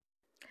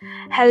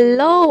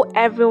Hello,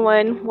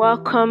 everyone.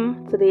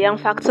 Welcome to the Young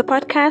Factor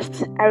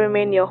podcast. I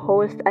remain your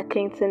host,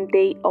 Akington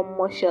Day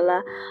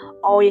Omoshola,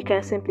 or you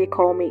can simply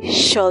call me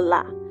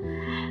Shola.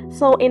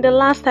 So, in the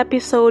last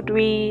episode,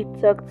 we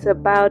talked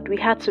about we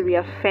had to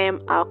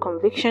reaffirm our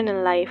conviction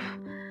in life,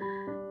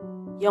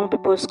 young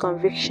people's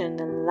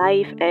conviction in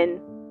life, and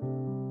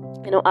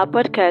our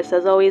podcast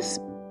has always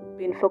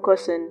been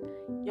focused on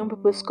young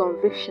people's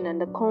conviction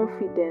and the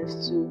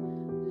confidence to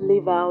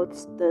live out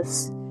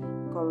this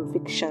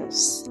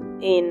convictions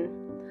in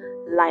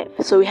life.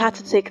 So we had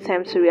to take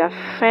time to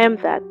reaffirm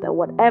that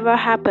whatever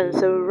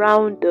happens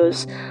around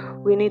us,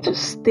 we need to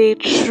stay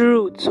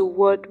true to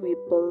what we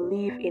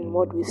believe in,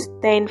 what we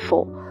stand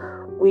for.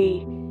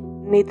 We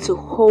need to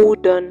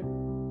hold on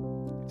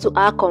to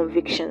our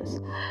convictions.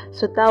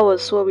 So that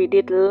was what we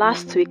did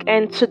last week,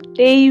 and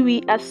today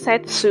we are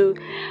set to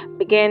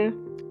begin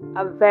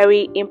a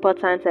very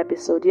important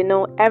episode.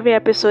 Every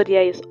episode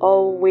here is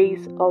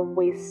always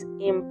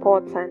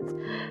important.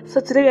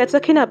 So today we are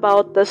talking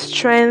about the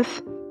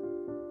strength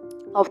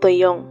of the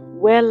young.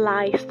 Where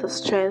lies the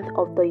strength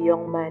of the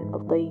young man,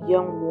 of the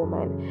young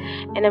woman?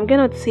 And I'm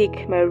going to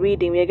take my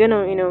reading. We're going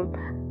to,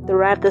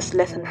 derive this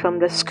lesson from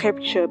the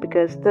scripture,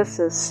 because this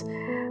is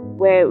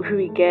where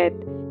we get,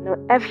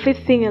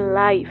 everything in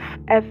life.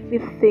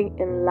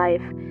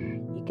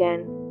 You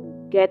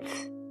can get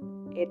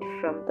it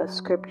from the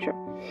scripture.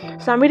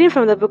 So I'm reading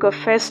from the book of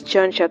 1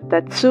 John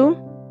chapter 2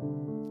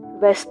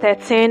 verse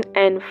 13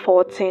 and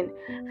 14.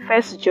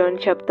 1 John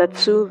chapter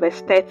 2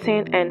 verse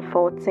 13 and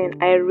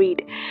 14. I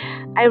read,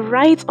 I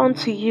write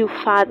unto you,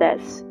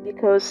 fathers,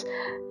 because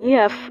ye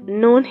have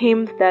known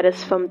him that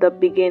is from the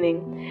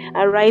beginning.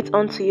 I write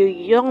unto you,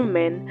 young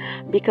men,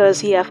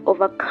 because ye have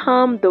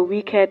overcome the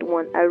wicked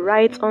one. I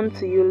write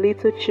unto you,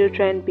 little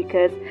children,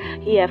 because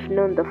ye have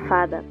known the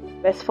Father.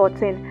 Verse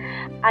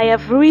 14, I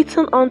have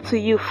written unto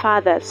you,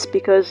 fathers,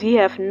 because ye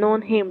have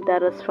known him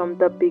that is from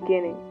the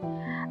beginning.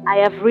 I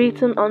have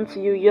written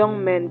unto you,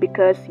 young men,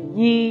 because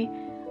ye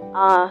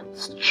are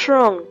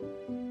strong,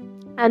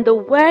 and the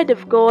word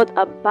of God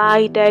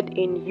abideth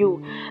in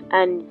you,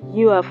 and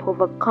you have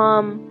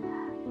overcome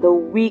the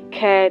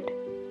wicked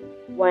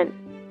one.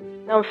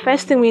 Now,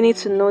 first thing we need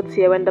to note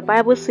here, when the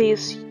Bible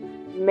says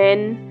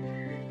men,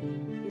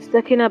 it's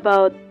talking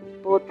about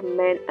both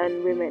men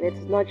and women.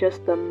 It's not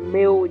just the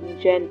male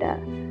gender.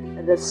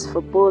 It is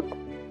for both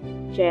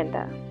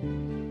gender.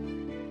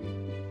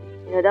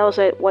 That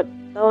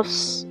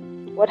was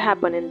what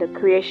happened in the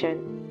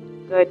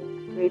creation. God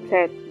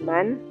created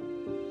man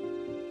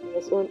in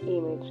his own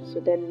image. So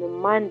then the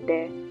man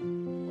there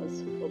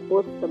was for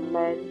both the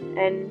man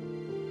and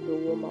the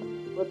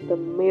woman, both the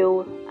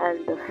male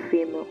and the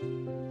female.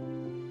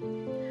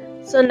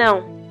 So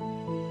now,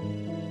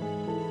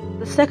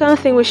 the second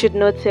thing we should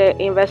note here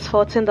in verse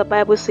 14, the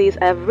Bible says,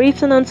 I have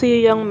written unto you,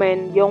 young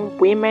men, young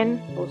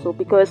women also,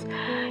 because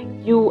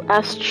you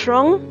are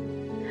strong,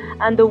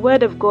 and the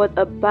word of God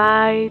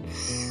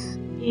abides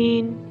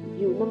in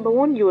you. Number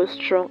one, you are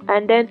strong,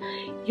 and then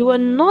you are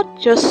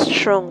not just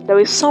strong. There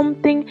is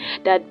something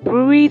that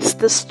breeds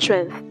the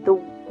strength. The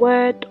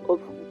word of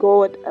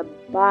God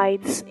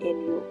abides in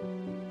you.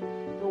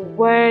 The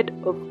word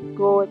of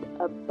God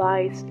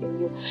abides in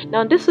you.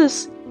 Now, this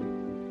is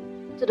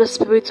to the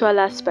spiritual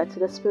aspect, to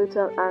the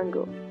spiritual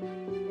angle.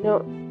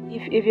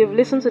 If you've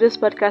listened to this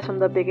podcast from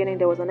the beginning,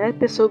 there was an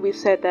episode we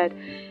said that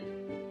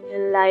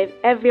in life,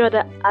 every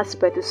other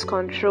aspect is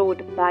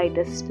controlled by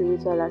the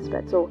spiritual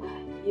aspect. So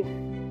if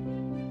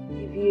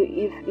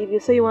you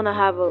say you want to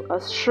have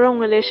a strong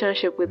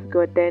relationship with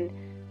God, then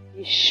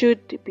you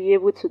should be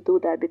able to do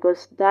that,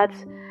 because that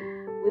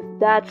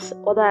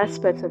other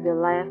aspects of your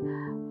life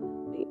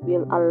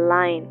will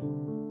align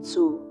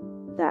to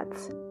that.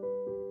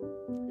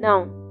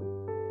 Now,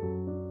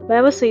 the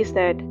Bible says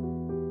that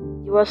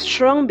you are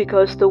strong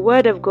because the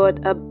word of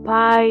God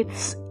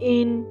abides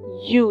in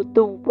you.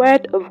 The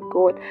word of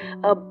God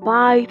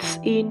abides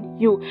in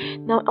you.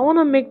 Now, I want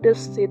to make this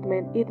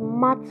statement. It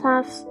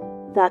matters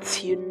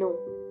that you know.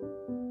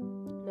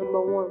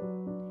 Number one,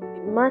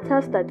 it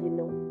matters that you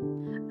know.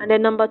 And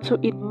then number two,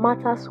 it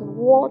matters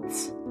what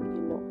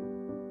you know.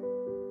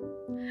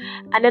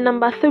 And then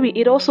number three,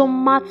 it also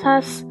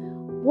matters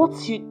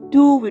what you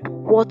do with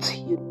what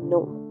you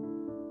know.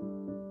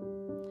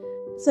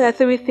 So there are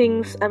three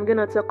things I'm going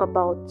to talk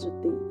about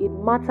today. It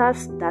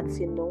matters that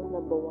you know,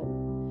 number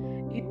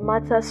one. It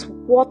matters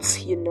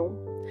what you know.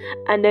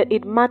 And then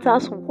it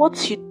matters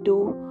what you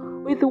do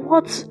with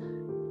what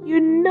you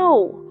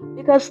know.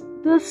 Because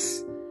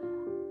this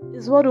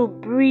is what will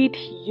breed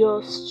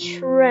your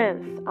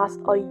strength as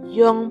a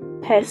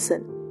young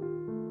person.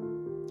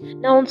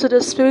 Now, onto the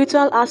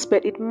spiritual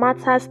aspect, it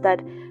matters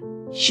that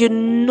you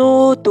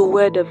know the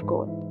word of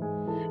God.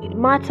 It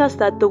matters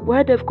that the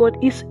word of God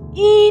is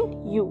in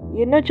you.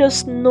 You're not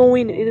just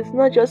knowing it. It is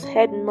not just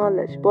head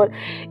knowledge, but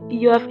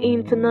you have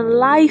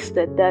internalized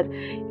it, that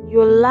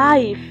your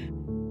life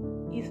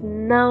is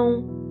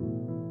now,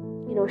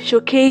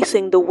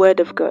 showcasing the word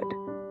of God.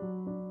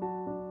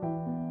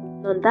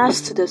 Now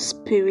that's to the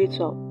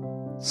spiritual.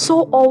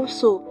 So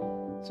also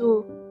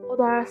to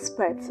other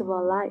aspects of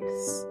our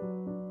lives,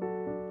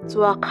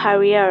 to our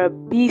career, our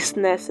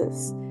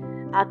businesses,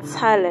 our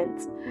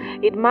talent.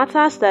 It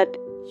matters that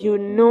you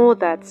know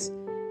that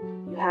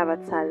you have a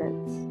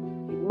talent.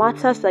 It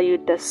matters that you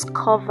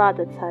discover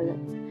the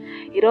talent.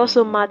 It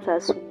also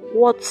matters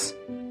what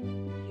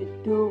you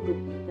do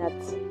with that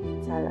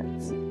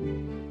talent.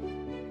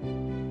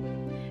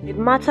 It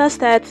matters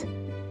that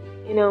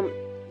you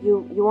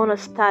want to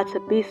start a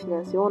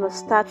business, you want to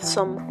start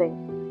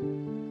something.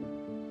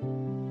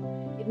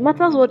 It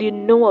matters what you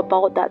know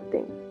about that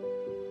thing.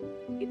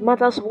 It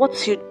matters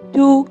what you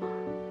do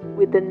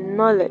with the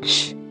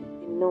knowledge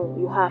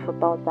you have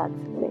about that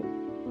thing.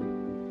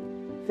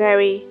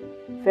 Very,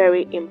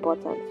 very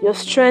important. Your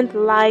strength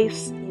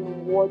lies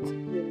in what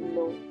you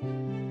know.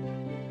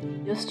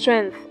 Your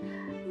strength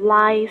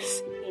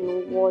lies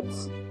in what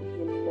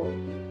you know.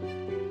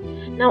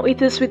 Now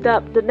it is with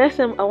the next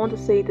thing I want to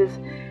say, it is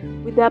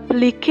with the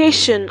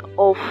application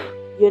of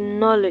your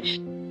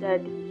knowledge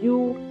that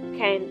you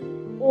can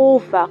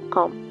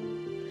overcome.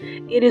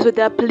 It is with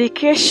the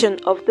application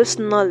of this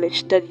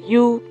knowledge that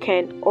you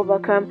can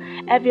overcome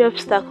every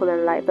obstacle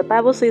in life. The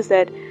Bible says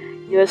that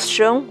you are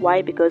strong.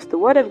 Why? Because the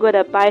word of God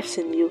abides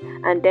in you.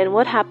 And then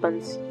what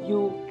happens?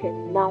 You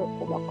can now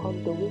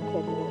overcome the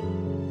wicked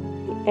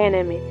one, the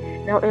enemy.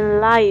 Now in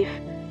life,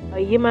 a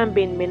human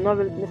being may not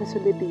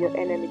necessarily be your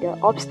enemy. There are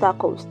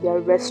obstacles, there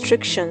are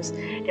restrictions,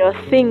 there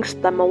are things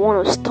that may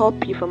want to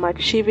stop you from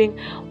achieving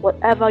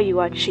whatever you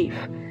achieve.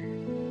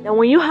 Now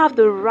when you have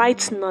the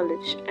right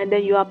knowledge and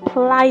then you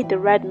apply the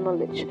right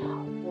knowledge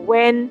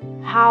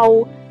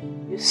how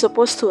you're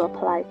supposed to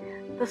apply,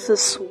 this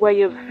is where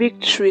your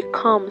victory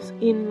comes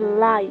in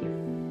life.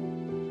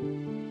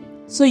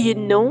 So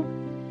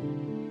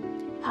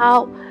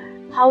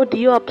how do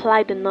you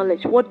apply the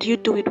knowledge? What do you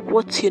do with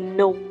what you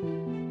know?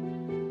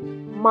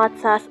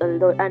 Matters a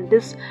lot, and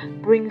this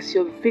brings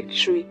your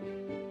victory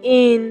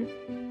in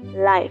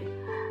life.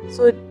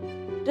 So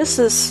this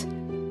is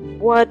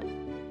what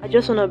I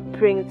just want to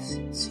bring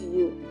to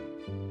you.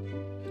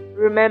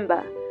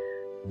 Remember,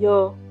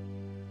 your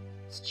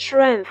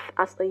strength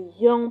as a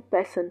young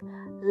person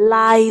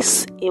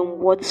lies in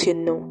what you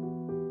know,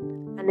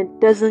 and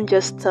it doesn't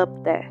just stop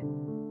there.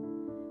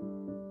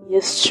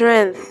 Your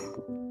strength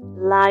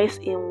lies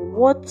in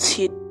what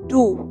you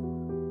do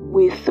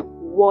with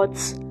what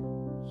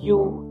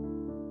you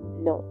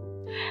know.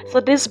 So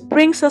this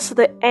brings us to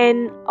the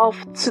end of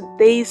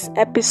today's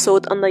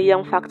episode on the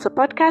Young Factor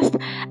podcast.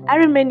 I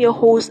remain your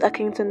host,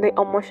 Akintunde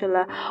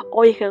Omoshola,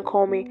 or you can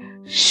call me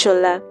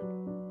Shola.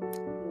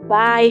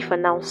 Bye for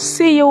now.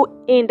 See you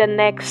in the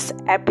next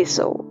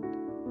episode.